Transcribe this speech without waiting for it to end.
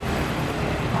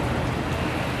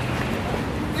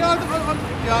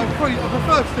I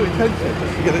prefer to do intensive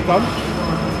just to get it done.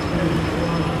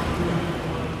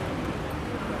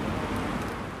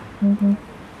 Mm-hmm.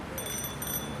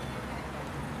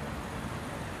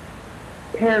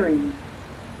 Pairing.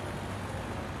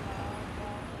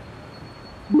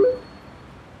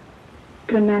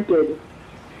 Connected.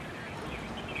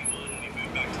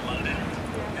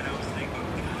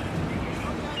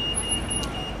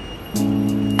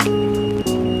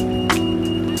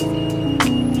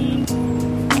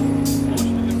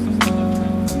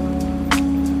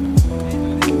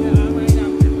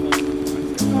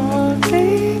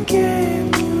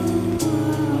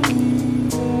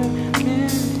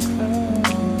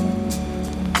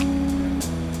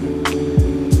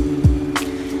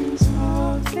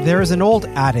 There is an old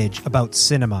adage about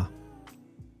cinema,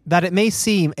 that it may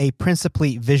seem a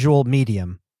principally visual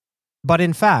medium, but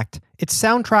in fact, its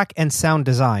soundtrack and sound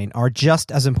design are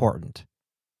just as important.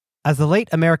 As the late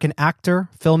American actor,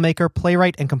 filmmaker,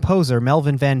 playwright, and composer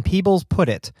Melvin Van Peebles put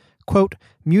it, quote,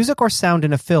 "Music or sound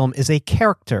in a film is a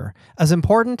character as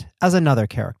important as another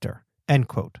character," end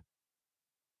quote.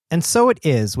 And so it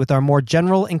is with our more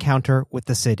general encounter with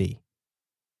the city.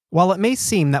 While it may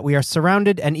seem that we are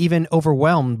surrounded and even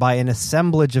overwhelmed by an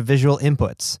assemblage of visual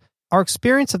inputs, our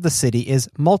experience of the city is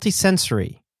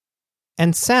multisensory.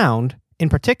 And sound, in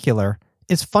particular,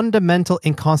 is fundamental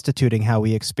in constituting how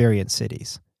we experience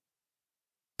cities.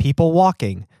 People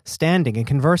walking, standing and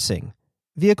conversing,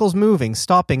 vehicles moving,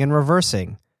 stopping and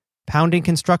reversing, pounding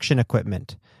construction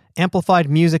equipment, amplified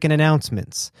music and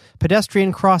announcements,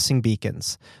 pedestrian crossing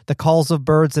beacons, the calls of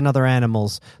birds and other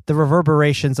animals, the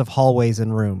reverberations of hallways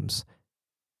and rooms.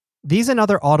 These and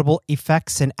other audible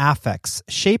effects and affects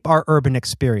shape our urban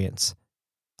experience,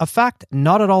 a fact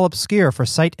not at all obscure for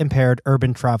sight-impaired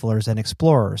urban travelers and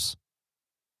explorers.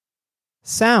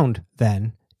 Sound,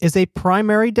 then, is a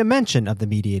primary dimension of the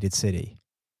mediated city.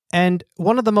 And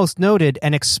one of the most noted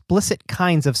and explicit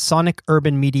kinds of sonic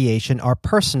urban mediation are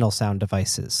personal sound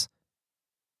devices.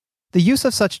 The use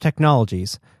of such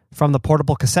technologies, from the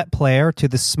portable cassette player to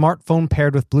the smartphone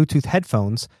paired with Bluetooth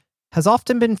headphones, has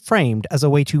often been framed as a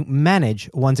way to manage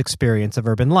one's experience of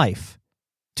urban life,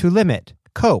 to limit,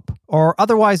 cope, or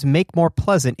otherwise make more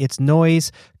pleasant its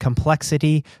noise,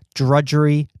 complexity,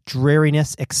 drudgery,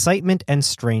 dreariness, excitement, and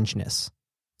strangeness,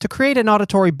 to create an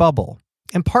auditory bubble,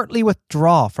 and partly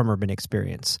withdraw from urban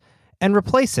experience, and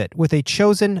replace it with a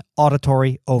chosen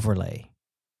auditory overlay.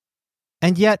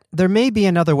 And yet, there may be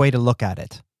another way to look at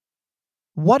it.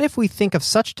 What if we think of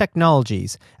such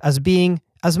technologies as being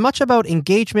as much about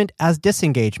engagement as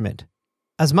disengagement,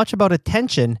 as much about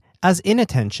attention as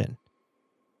inattention?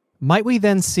 Might we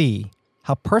then see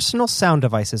how personal sound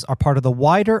devices are part of the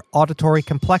wider auditory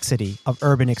complexity of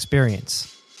urban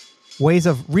experience? Ways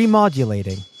of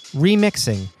remodulating,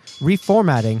 remixing,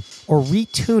 reformatting, or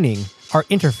retuning our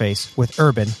interface with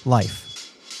urban life.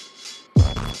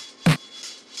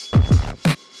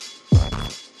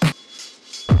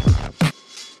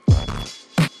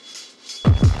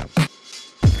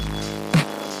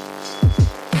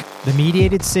 The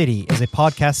Mediated City is a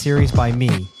podcast series by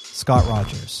me, Scott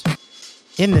Rogers.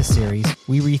 In this series,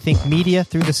 we rethink media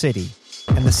through the city,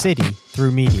 and the city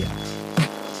through media.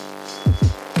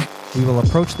 We will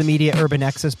approach the media-urban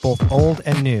nexus both old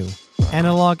and new,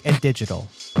 analog and digital,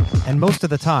 and most of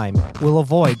the time, we'll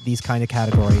avoid these kind of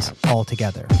categories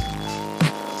altogether.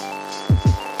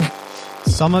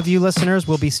 Some of you listeners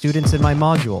will be students in my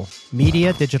module,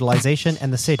 Media, Digitalization,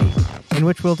 and the City, in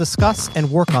which we'll discuss and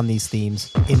work on these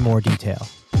themes in more detail.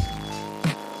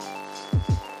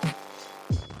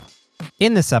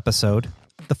 In this episode,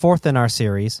 the fourth in our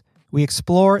series, we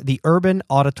explore the urban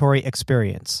auditory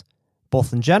experience,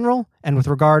 both in general and with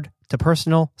regard to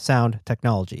personal sound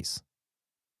technologies.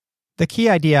 The key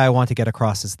idea I want to get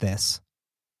across is this.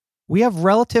 We have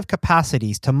relative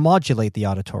capacities to modulate the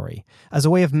auditory as a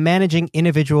way of managing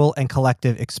individual and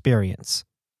collective experience.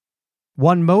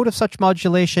 One mode of such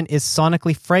modulation is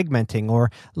sonically fragmenting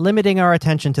or limiting our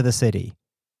attention to the city.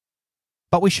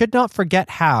 But we should not forget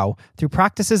how, through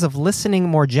practices of listening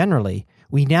more generally,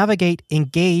 we navigate,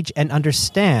 engage, and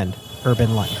understand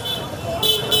urban life.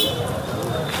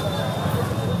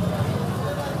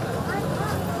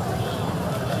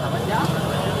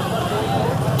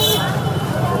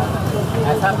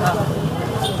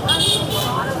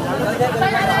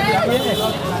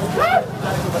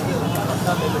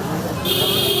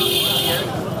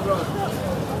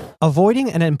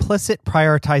 Avoiding an implicit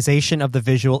prioritization of the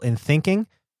visual in thinking,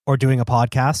 or doing a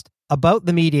podcast, about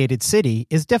the mediated city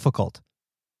is difficult.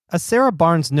 As Sarah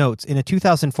Barnes notes in a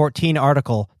 2014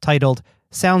 article titled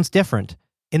Sounds Different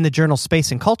in the journal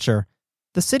Space and Culture,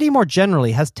 the city more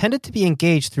generally has tended to be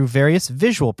engaged through various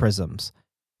visual prisms: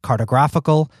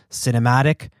 cartographical,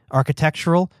 cinematic,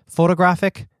 architectural,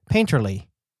 photographic, painterly.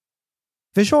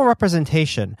 Visual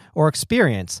representation, or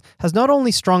experience, has not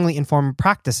only strongly informed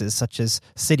practices such as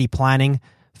city planning,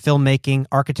 filmmaking,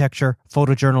 architecture,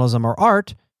 photojournalism, or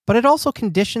art, but it also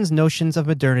conditions notions of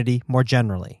modernity more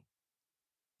generally.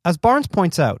 As Barnes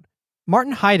points out,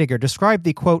 Martin Heidegger described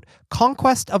the, quote,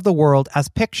 conquest of the world as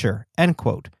picture, end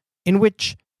quote, in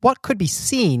which what could be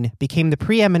seen became the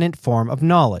preeminent form of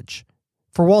knowledge.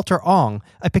 For Walter Ong,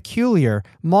 a peculiar,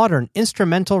 modern,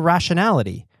 instrumental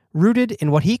rationality, rooted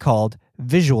in what he called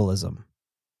visualism.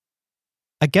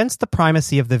 Against the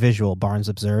primacy of the visual, Barnes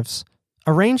observes,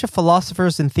 a range of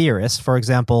philosophers and theorists, for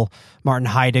example, Martin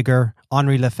Heidegger,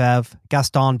 Henri Lefebvre,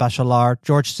 Gaston Bachelard,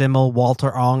 George Simmel,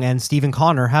 Walter Ong, and Stephen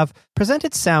Connor, have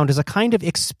presented sound as a kind of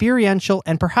experiential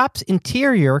and perhaps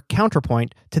interior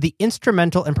counterpoint to the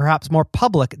instrumental and perhaps more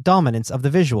public dominance of the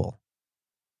visual.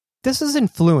 This has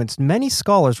influenced many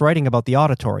scholars writing about the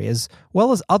auditory, as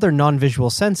well as other non-visual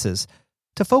senses,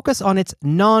 to focus on its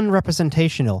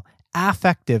non-representational,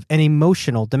 affective, and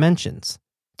emotional dimensions,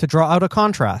 to draw out a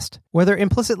contrast, whether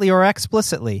implicitly or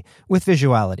explicitly, with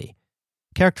visuality,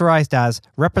 characterized as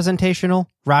representational,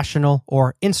 rational,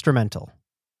 or instrumental.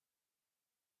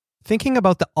 Thinking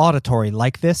about the auditory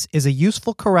like this is a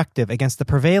useful corrective against the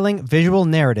prevailing visual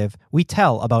narrative we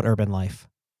tell about urban life.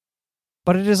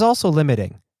 But it is also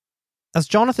limiting. As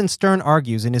Jonathan Stern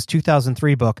argues in his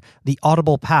 2003 book, The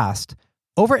Audible Past,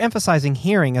 overemphasizing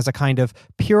hearing as a kind of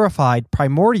purified,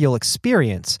 primordial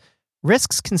experience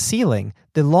risks concealing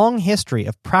the long history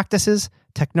of practices,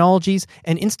 technologies,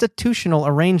 and institutional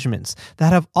arrangements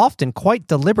that have often quite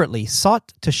deliberately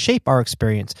sought to shape our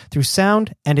experience through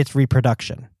sound and its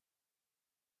reproduction.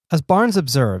 As Barnes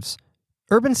observes,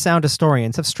 urban sound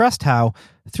historians have stressed how,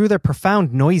 through their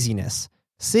profound noisiness,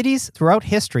 cities throughout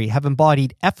history have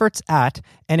embodied efforts at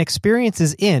and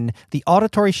experiences in the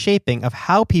auditory shaping of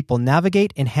how people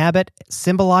navigate, inhabit,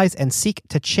 symbolize, and seek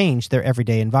to change their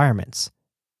everyday environments.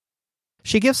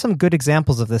 She gives some good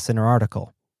examples of this in her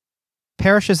article.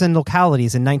 Parishes and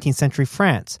localities in 19th century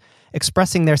France,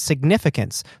 expressing their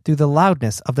significance through the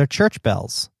loudness of their church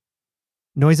bells.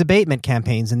 Noise abatement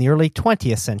campaigns in the early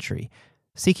 20th century,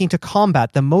 seeking to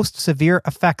combat the most severe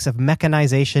effects of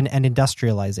mechanization and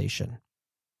industrialization.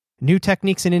 New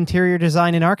techniques in interior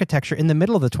design and architecture in the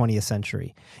middle of the 20th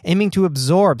century, aiming to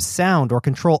absorb sound or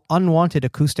control unwanted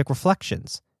acoustic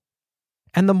reflections.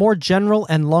 And the more general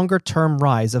and longer-term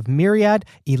rise of myriad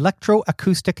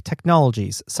electroacoustic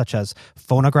technologies such as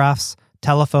phonographs,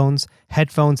 telephones,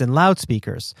 headphones, and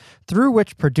loudspeakers, through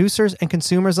which producers and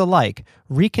consumers alike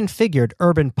reconfigured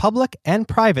urban public and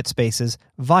private spaces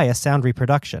via sound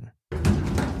reproduction.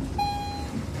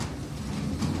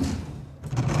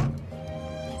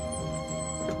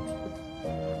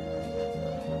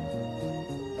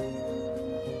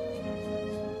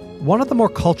 One of the more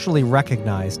culturally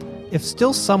recognized, if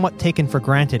still somewhat taken for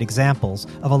granted examples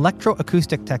of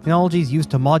electroacoustic technologies used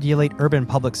to modulate urban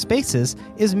public spaces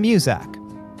is Muzak.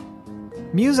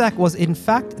 Muzak was in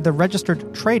fact the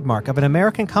registered trademark of an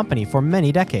American company for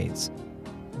many decades.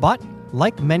 But,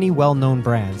 like many well-known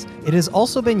brands, it has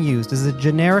also been used as a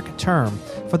generic term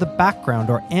for the background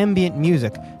or ambient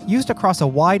music used across a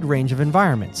wide range of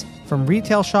environments, from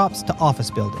retail shops to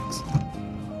office buildings.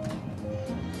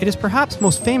 It is perhaps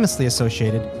most famously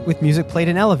associated with music played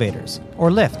in elevators or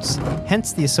lifts,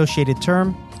 hence the associated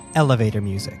term elevator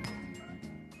music.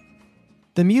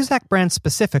 The Muzak brand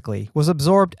specifically was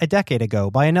absorbed a decade ago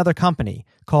by another company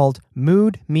called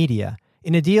Mood Media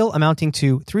in a deal amounting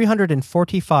to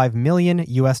 $345 million.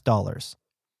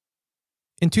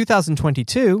 In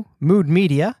 2022, Mood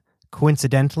Media,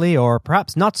 coincidentally or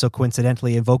perhaps not so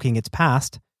coincidentally evoking its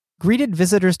past, greeted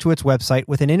visitors to its website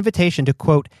with an invitation to,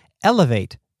 quote,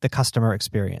 elevate the customer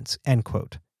experience, end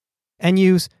quote, and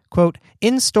use, quote,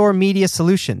 in-store media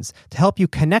solutions to help you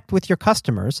connect with your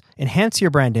customers, enhance your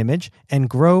brand image, and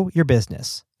grow your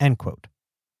business, end quote.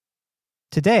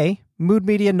 Today, Mood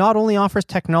Media not only offers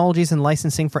technologies and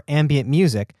licensing for ambient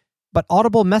music, but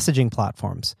audible messaging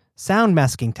platforms, sound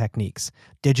masking techniques,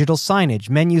 digital signage,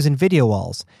 menus, and video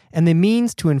walls, and the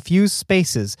means to infuse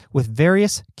spaces with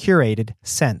various curated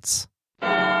scents.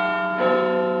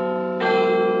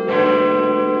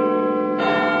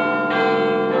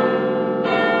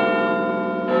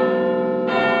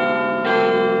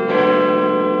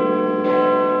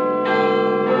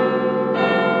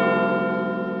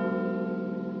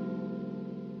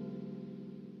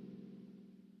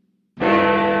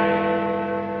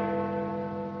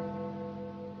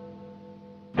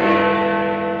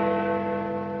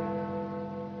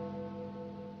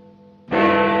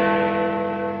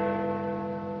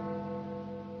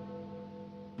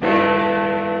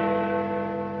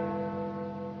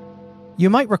 You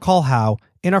might recall how,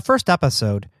 in our first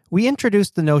episode, we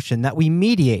introduced the notion that we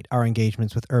mediate our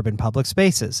engagements with urban public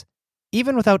spaces,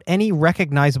 even without any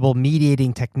recognizable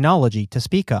mediating technology to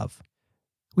speak of.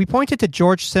 We pointed to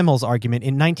George Simmel's argument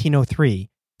in 1903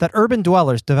 that urban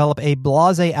dwellers develop a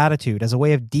blasé attitude as a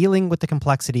way of dealing with the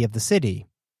complexity of the city.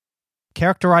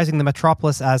 Characterizing the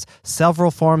metropolis as several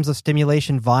forms of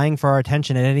stimulation vying for our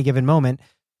attention at any given moment,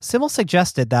 Simmel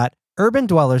suggested that urban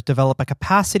dwellers develop a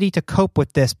capacity to cope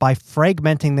with this by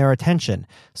fragmenting their attention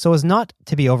so as not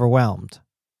to be overwhelmed.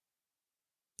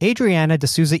 Adriana de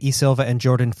Souza e Silva and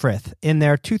Jordan Frith, in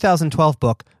their 2012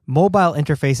 book Mobile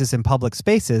Interfaces in Public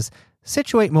Spaces,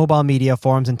 situate mobile media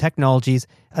forms and technologies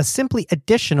as simply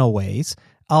additional ways,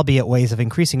 albeit ways of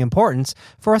increasing importance,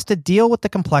 for us to deal with the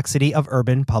complexity of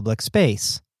urban public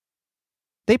space.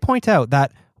 They point out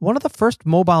that one of the first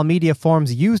mobile media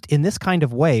forms used in this kind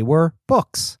of way were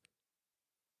books.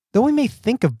 Though we may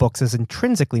think of books as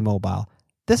intrinsically mobile,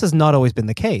 this has not always been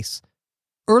the case.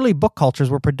 Early book cultures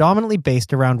were predominantly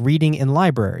based around reading in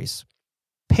libraries.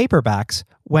 Paperbacks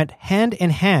went hand in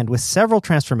hand with several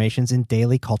transformations in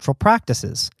daily cultural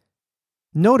practices.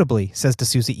 Notably, says de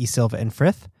Souza e Silva and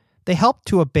Frith, they helped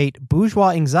to abate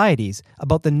bourgeois anxieties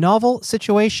about the novel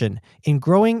situation in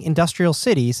growing industrial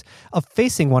cities of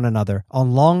facing one another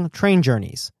on long train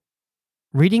journeys.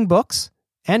 Reading books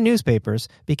and newspapers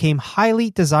became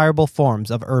highly desirable forms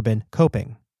of urban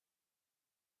coping.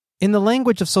 In the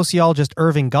language of sociologist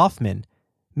Irving Goffman,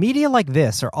 media like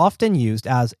this are often used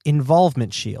as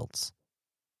involvement shields.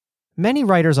 Many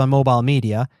writers on mobile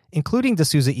media, including de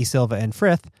Souza e Silva and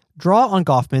Frith, draw on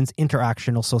Goffman's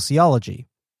interactional sociology.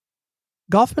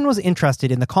 Goffman was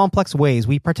interested in the complex ways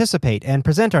we participate and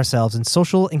present ourselves in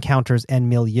social encounters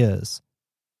and milieus.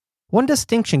 One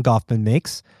distinction Goffman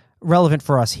makes, relevant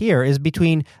for us here, is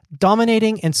between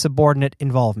dominating and subordinate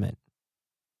involvement.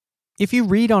 If you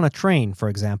read on a train, for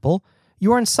example,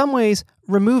 you are in some ways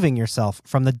removing yourself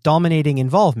from the dominating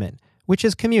involvement, which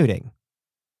is commuting.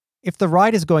 If the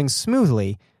ride is going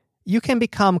smoothly, you can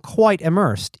become quite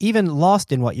immersed, even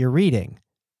lost in what you're reading.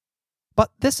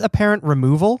 But this apparent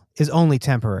removal is only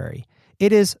temporary.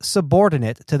 It is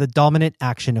subordinate to the dominant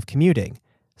action of commuting,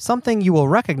 something you will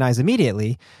recognize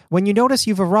immediately when you notice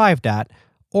you've arrived at,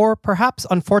 or perhaps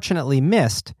unfortunately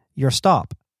missed, your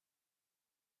stop.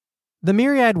 The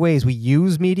myriad ways we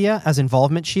use media as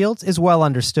involvement shields is well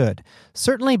understood,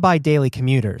 certainly by daily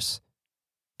commuters.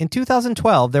 In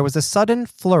 2012, there was a sudden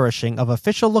flourishing of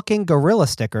official-looking gorilla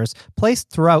stickers placed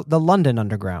throughout the London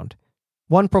Underground.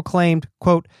 One proclaimed,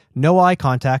 quote, "No eye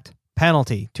contact,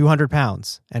 penalty,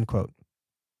 £200, end quote.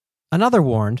 Another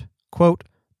warned, quote,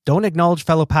 "Don't acknowledge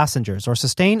fellow passengers or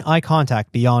sustain eye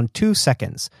contact beyond 2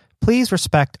 seconds. Please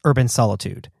respect urban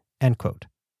solitude," end quote.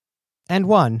 And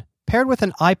one, paired with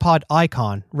an iPod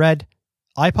icon, read,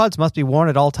 "iPods must be worn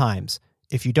at all times.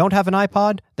 If you don't have an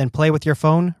iPod, then play with your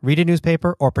phone, read a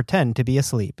newspaper, or pretend to be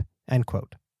asleep," end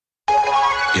quote.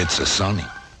 It's a Sony.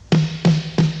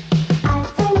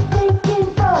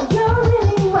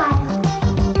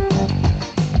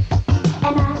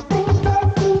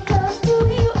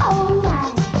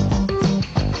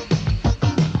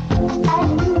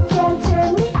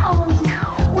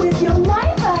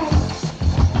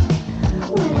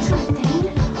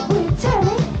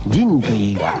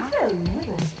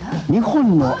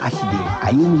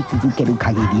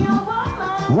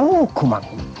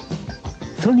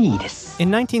 In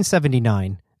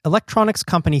 1979, electronics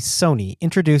company Sony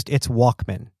introduced its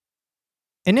Walkman.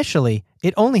 Initially,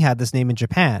 it only had this name in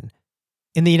Japan.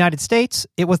 In the United States,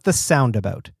 it was the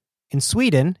Soundabout. In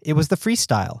Sweden, it was the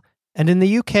Freestyle. And in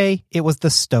the UK, it was the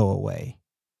Stowaway.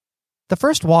 The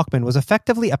first Walkman was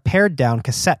effectively a pared-down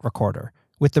cassette recorder,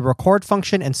 with the record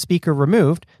function and speaker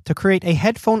removed to create a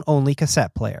headphone-only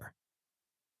cassette player.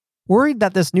 Worried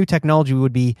that this new technology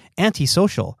would be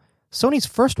antisocial, Sony's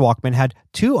first Walkman had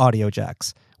 2 audio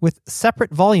jacks, with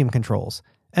separate volume controls,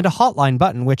 and a hotline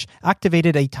button which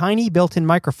activated a tiny built-in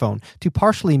microphone to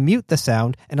partially mute the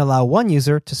sound and allow one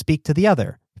user to speak to the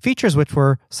other, features which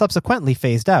were subsequently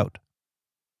phased out.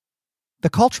 The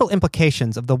cultural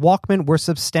implications of the Walkman were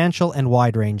substantial and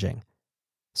wide-ranging.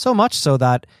 So much so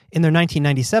that, in their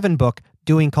 1997 book,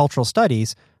 Doing Cultural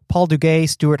Studies, Paul Duguay,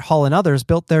 Stuart Hall, and others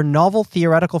built their novel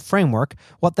theoretical framework,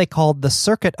 what they called the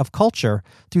circuit of culture,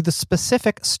 through the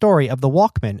specific story of the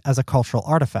Walkman as a cultural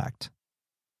artifact.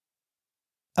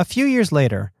 A few years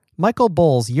later, Michael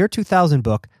Bowles' year 2000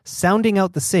 book, Sounding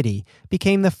Out the City,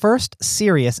 became the first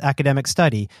serious academic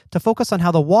study to focus on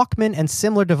how the Walkman and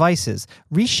similar devices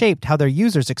reshaped how their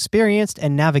users experienced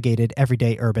and navigated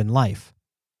everyday urban life.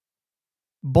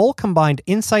 Bowles combined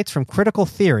insights from critical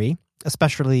theory,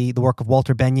 especially the work of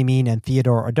Walter Benjamin and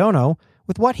Theodore Adorno,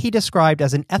 with what he described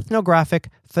as an ethnographic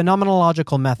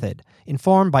phenomenological method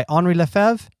informed by Henri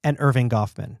Lefebvre and Erving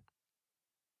Goffman.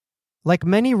 Like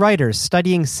many writers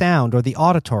studying sound or the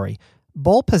auditory,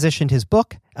 Boll positioned his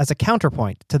book as a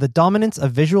counterpoint to the dominance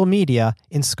of visual media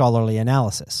in scholarly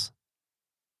analysis.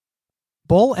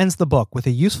 Boll ends the book with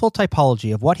a useful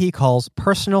typology of what he calls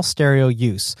personal stereo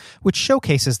use, which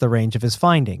showcases the range of his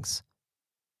findings.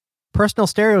 Personal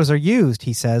stereos are used,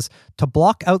 he says, to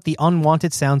block out the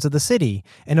unwanted sounds of the city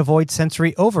and avoid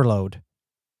sensory overload.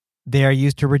 They are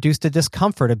used to reduce the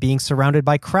discomfort of being surrounded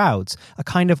by crowds, a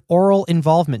kind of oral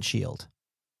involvement shield.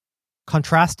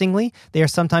 Contrastingly, they are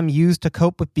sometimes used to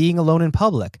cope with being alone in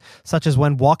public, such as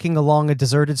when walking along a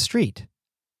deserted street.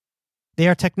 They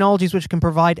are technologies which can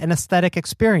provide an aesthetic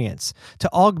experience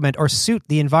to augment or suit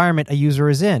the environment a user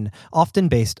is in, often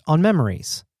based on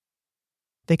memories.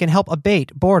 They can help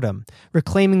abate boredom,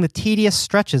 reclaiming the tedious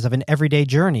stretches of an everyday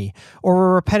journey or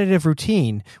a repetitive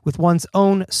routine with one's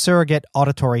own surrogate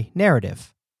auditory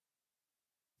narrative.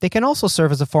 They can also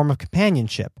serve as a form of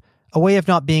companionship, a way of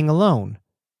not being alone.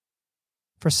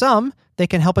 For some, they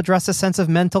can help address a sense of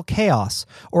mental chaos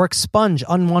or expunge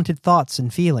unwanted thoughts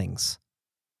and feelings.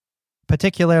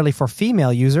 Particularly for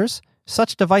female users,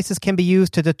 such devices can be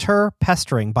used to deter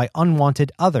pestering by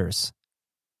unwanted others.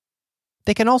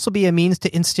 They can also be a means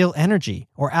to instill energy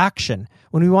or action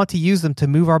when we want to use them to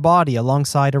move our body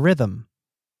alongside a rhythm.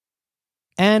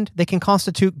 And they can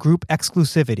constitute group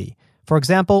exclusivity, for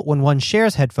example, when one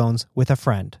shares headphones with a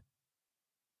friend.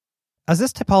 As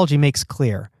this typology makes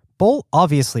clear, Boll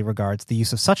obviously regards the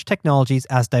use of such technologies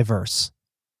as diverse.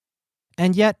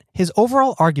 And yet, his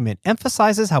overall argument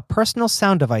emphasizes how personal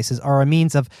sound devices are a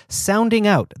means of sounding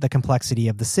out the complexity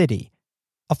of the city,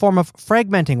 a form of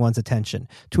fragmenting one's attention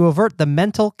to avert the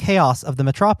mental chaos of the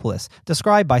metropolis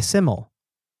described by Simmel.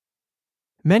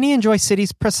 Many enjoy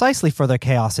cities precisely for their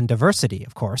chaos and diversity,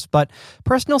 of course, but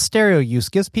personal stereo use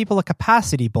gives people a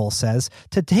capacity, Boll says,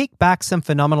 to take back some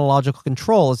phenomenological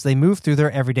control as they move through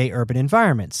their everyday urban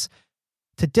environments,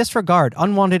 to disregard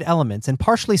unwanted elements and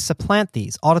partially supplant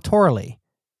these auditorily.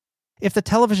 If the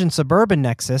television suburban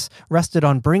nexus rested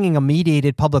on bringing a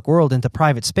mediated public world into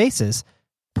private spaces,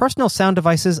 personal sound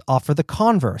devices offer the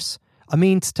converse, a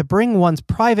means to bring one's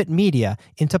private media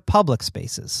into public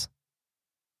spaces.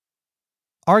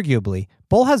 Arguably,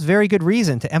 Boll has very good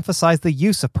reason to emphasize the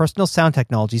use of personal sound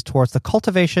technologies towards the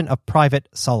cultivation of private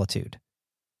solitude.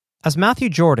 As Matthew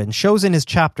Jordan shows in his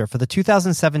chapter for the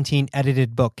 2017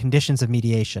 edited book Conditions of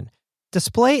Mediation,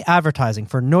 display advertising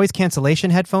for noise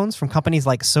cancellation headphones from companies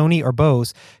like Sony or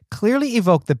Bose clearly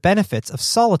evoke the benefits of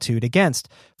solitude against,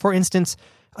 for instance,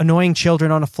 annoying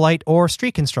children on a flight or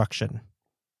street construction.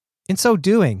 In so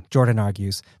doing, Jordan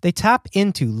argues, they tap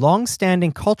into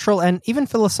long-standing cultural and even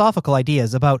philosophical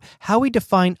ideas about how we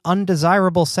define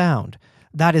undesirable sound,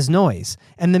 that is noise,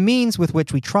 and the means with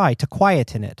which we try to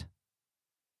quieten it.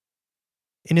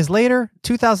 In his later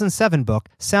 2007 book,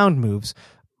 Sound Moves,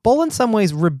 Boll in some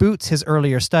ways reboots his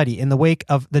earlier study in the wake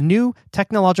of the new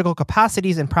technological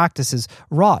capacities and practices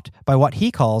wrought by what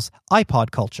he calls iPod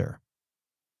culture.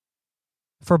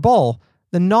 For Boll,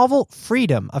 the novel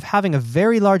freedom of having a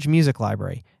very large music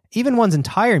library, even one's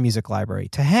entire music library,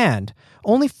 to hand,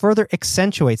 only further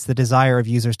accentuates the desire of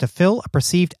users to fill a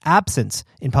perceived absence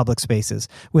in public spaces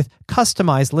with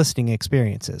customized listening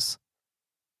experiences.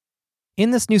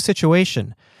 In this new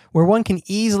situation, where one can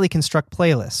easily construct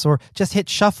playlists or just hit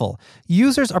shuffle,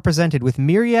 users are presented with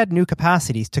myriad new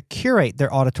capacities to curate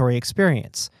their auditory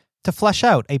experience, to flesh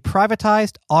out a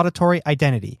privatized auditory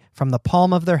identity from the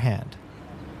palm of their hand.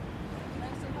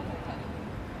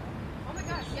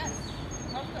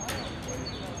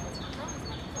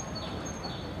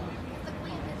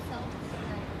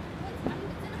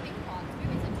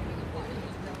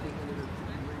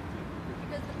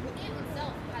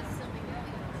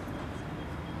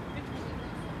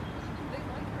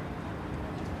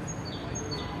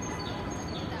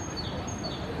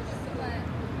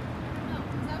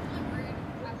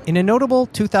 In a notable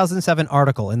 2007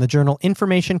 article in the journal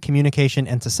Information, Communication,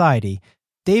 and Society,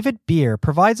 David Beer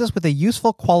provides us with a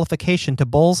useful qualification to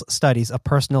Boll's studies of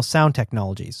personal sound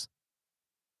technologies.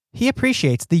 He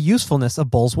appreciates the usefulness of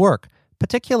Boll's work,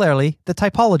 particularly the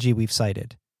typology we've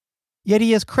cited. Yet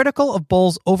he is critical of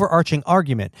Boll's overarching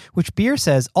argument, which Beer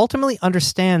says ultimately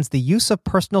understands the use of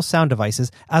personal sound devices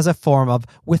as a form of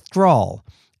withdrawal,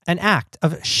 an act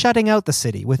of shutting out the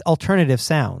city with alternative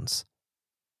sounds.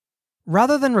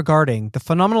 Rather than regarding the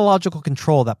phenomenological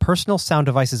control that personal sound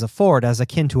devices afford as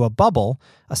akin to a bubble,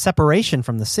 a separation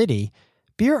from the city,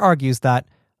 Beer argues that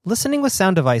listening with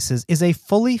sound devices is a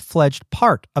fully fledged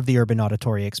part of the urban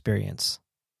auditory experience.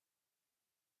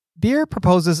 Beer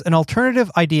proposes an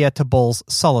alternative idea to Bohl's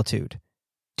solitude: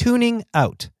 tuning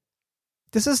out.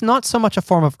 This is not so much a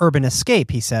form of urban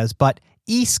escape, he says, but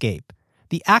escape,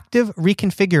 the active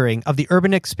reconfiguring of the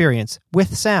urban experience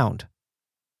with sound.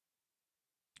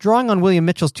 Drawing on William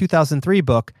Mitchell's 2003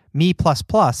 book, Me++,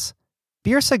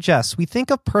 Beer suggests we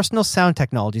think of personal sound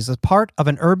technologies as part of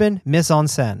an urban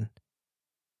mise-en-scène.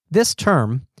 This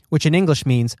term, which in English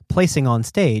means placing on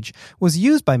stage, was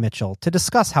used by Mitchell to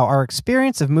discuss how our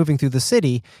experience of moving through the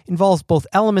city involves both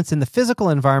elements in the physical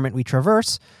environment we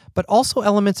traverse, but also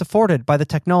elements afforded by the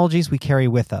technologies we carry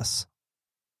with us.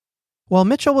 While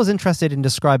Mitchell was interested in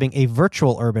describing a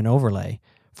virtual urban overlay,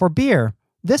 for Beer,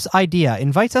 this idea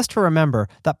invites us to remember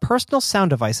that personal sound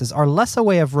devices are less a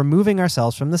way of removing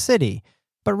ourselves from the city,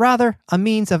 but rather a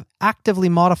means of actively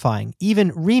modifying,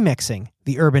 even remixing,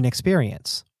 the urban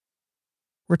experience.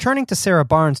 Returning to Sarah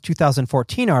Barnes'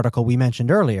 2014 article we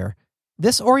mentioned earlier,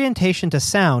 this orientation to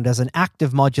sound as an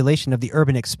active modulation of the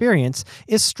urban experience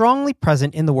is strongly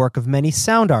present in the work of many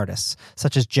sound artists,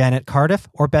 such as Janet Cardiff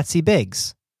or Betsy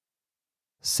Biggs.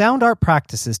 Sound art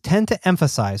practices tend to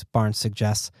emphasize, Barnes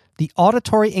suggests, the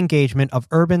auditory engagement of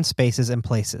urban spaces and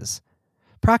places.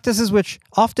 Practices which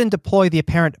often deploy the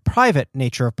apparent private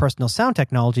nature of personal sound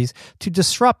technologies to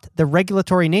disrupt the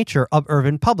regulatory nature of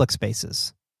urban public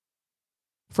spaces.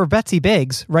 For Betsy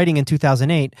Biggs, writing in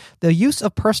 2008, the use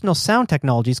of personal sound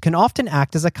technologies can often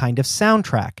act as a kind of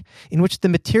soundtrack, in which the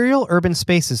material urban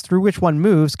spaces through which one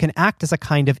moves can act as a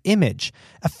kind of image,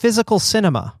 a physical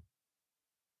cinema.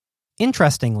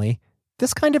 Interestingly,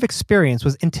 this kind of experience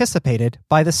was anticipated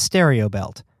by the stereo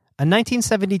belt, a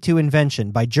 1972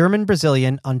 invention by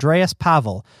German-Brazilian Andreas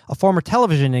Pavel, a former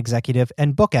television executive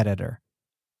and book editor.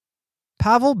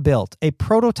 Pavel built a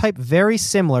prototype very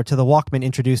similar to the Walkman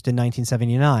introduced in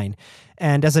 1979,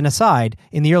 and as an aside,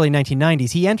 in the early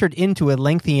 1990s he entered into a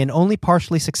lengthy and only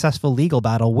partially successful legal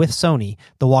battle with Sony,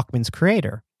 the Walkman's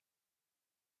creator.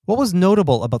 What was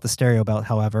notable about the stereo belt,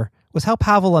 however, was how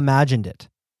Pavel imagined it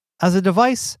as a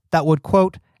device that would,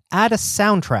 quote, add a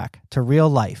soundtrack to real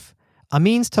life, a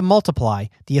means to multiply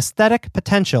the aesthetic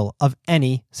potential of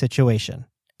any situation,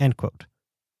 end quote.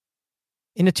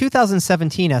 In a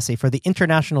 2017 essay for the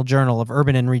International Journal of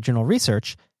Urban and Regional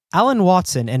Research, Alan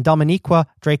Watson and Dominiqua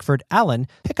Drakeford Allen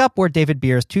pick up where David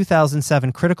Beer's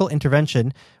 2007 critical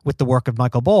intervention with the work of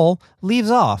Michael Bohl leaves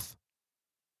off.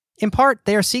 In part,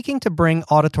 they are seeking to bring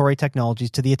auditory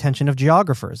technologies to the attention of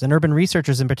geographers and urban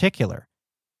researchers in particular.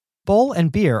 Bohl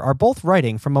and Beer are both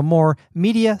writing from a more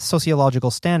media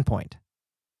sociological standpoint.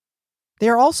 They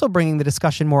are also bringing the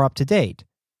discussion more up to date.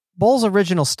 Bohl's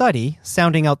original study,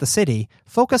 Sounding Out the City,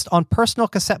 focused on personal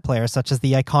cassette players such as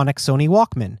the iconic Sony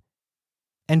Walkman.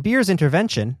 And Beer's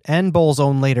intervention, and Bohl's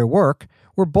own later work,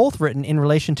 were both written in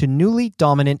relation to newly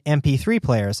dominant MP3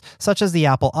 players such as the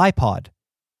Apple iPod.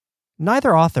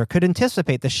 Neither author could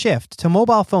anticipate the shift to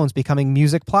mobile phones becoming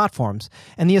music platforms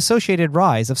and the associated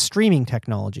rise of streaming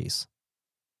technologies.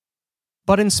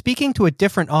 But in speaking to a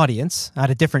different audience,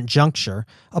 at a different juncture,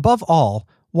 above all,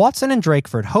 Watson and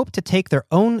Drakeford hope to take their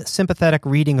own sympathetic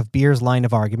reading of Beer's line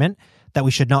of argument, that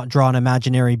we should not draw an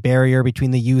imaginary barrier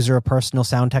between the user of personal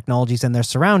sound technologies and their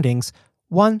surroundings,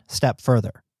 one step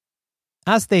further.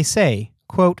 As they say,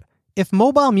 quote, if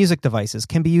mobile music devices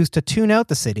can be used to tune out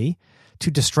the city,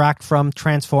 to distract from,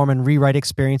 transform, and rewrite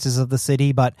experiences of the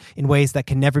city, but in ways that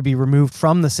can never be removed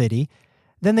from the city,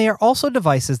 then they are also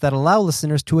devices that allow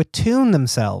listeners to attune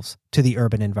themselves to the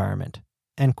urban environment,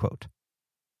 end quote.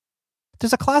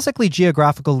 There's a classically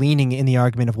geographical leaning in the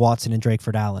argument of Watson and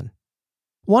Drakeford Allen.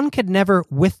 One could never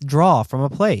withdraw from a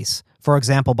place, for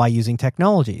example by using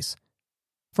technologies.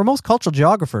 For most cultural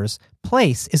geographers,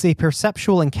 place is a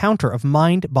perceptual encounter of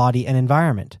mind, body, and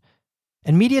environment.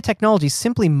 And media technologies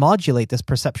simply modulate this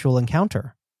perceptual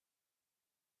encounter.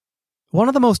 One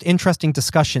of the most interesting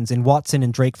discussions in Watson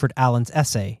and Drakeford Allen's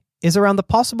essay is around the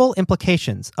possible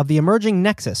implications of the emerging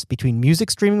nexus between music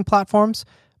streaming platforms,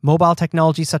 mobile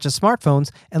technologies such as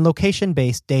smartphones, and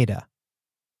location-based data.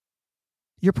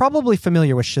 You're probably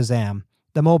familiar with Shazam,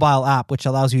 the mobile app which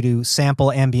allows you to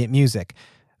sample ambient music,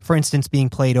 for instance being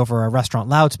played over a restaurant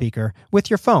loudspeaker, with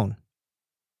your phone.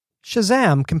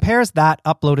 Shazam compares that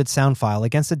uploaded sound file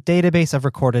against a database of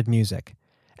recorded music,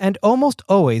 and almost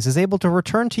always is able to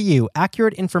return to you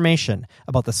accurate information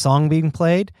about the song being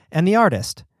played and the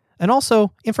artist, and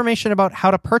also information about how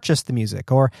to purchase the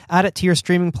music or add it to your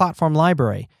streaming platform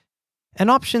library, and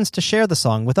options to share the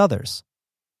song with others.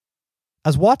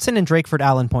 As Watson and Drakeford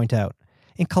Allen point out,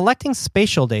 in collecting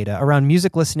spatial data around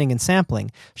music listening and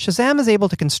sampling, Shazam is able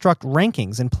to construct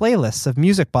rankings and playlists of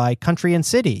music by country and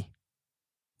city.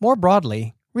 More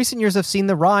broadly, Recent years have seen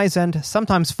the rise and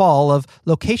sometimes fall of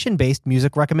location-based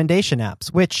music recommendation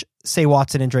apps, which, say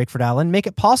Watson and Drakeford Allen, make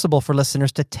it possible for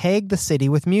listeners to tag the city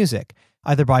with music,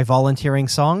 either by volunteering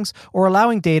songs or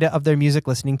allowing data of their music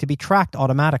listening to be tracked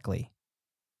automatically.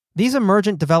 These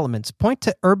emergent developments point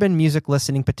to urban music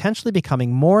listening potentially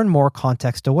becoming more and more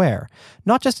context-aware,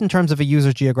 not just in terms of a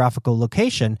user's geographical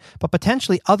location, but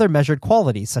potentially other measured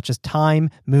qualities such as time,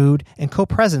 mood, and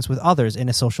co-presence with others in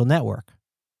a social network.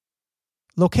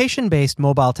 Location-based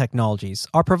mobile technologies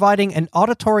are providing an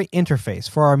auditory interface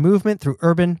for our movement through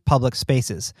urban public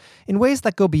spaces in ways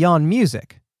that go beyond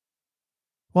music.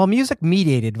 While music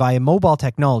mediated via mobile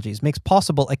technologies makes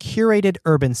possible a curated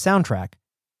urban soundtrack,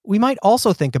 we might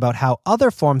also think about how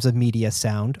other forms of media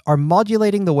sound are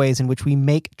modulating the ways in which we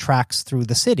make tracks through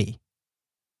the city.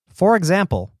 For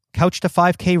example, Couch to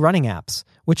 5K running apps,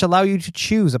 which allow you to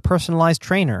choose a personalized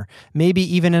trainer, maybe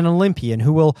even an Olympian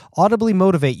who will audibly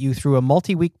motivate you through a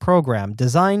multi-week program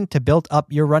designed to build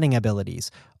up your running abilities,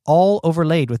 all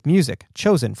overlaid with music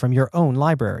chosen from your own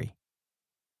library.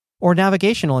 Or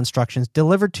navigational instructions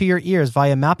delivered to your ears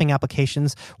via mapping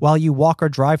applications while you walk or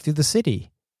drive through the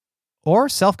city. Or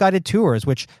self-guided tours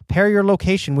which pair your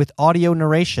location with audio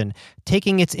narration,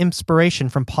 taking its inspiration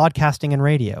from podcasting and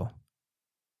radio.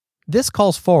 This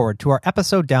calls forward to our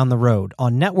episode down the road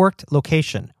on networked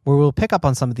location, where we'll pick up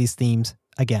on some of these themes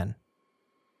again.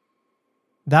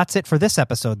 That's it for this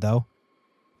episode, though.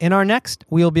 In our next,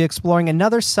 we'll be exploring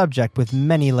another subject with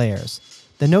many layers,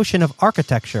 the notion of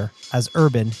architecture as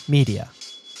urban media.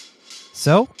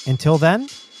 So, until then,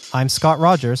 I'm Scott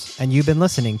Rogers, and you've been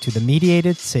listening to The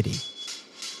Mediated City.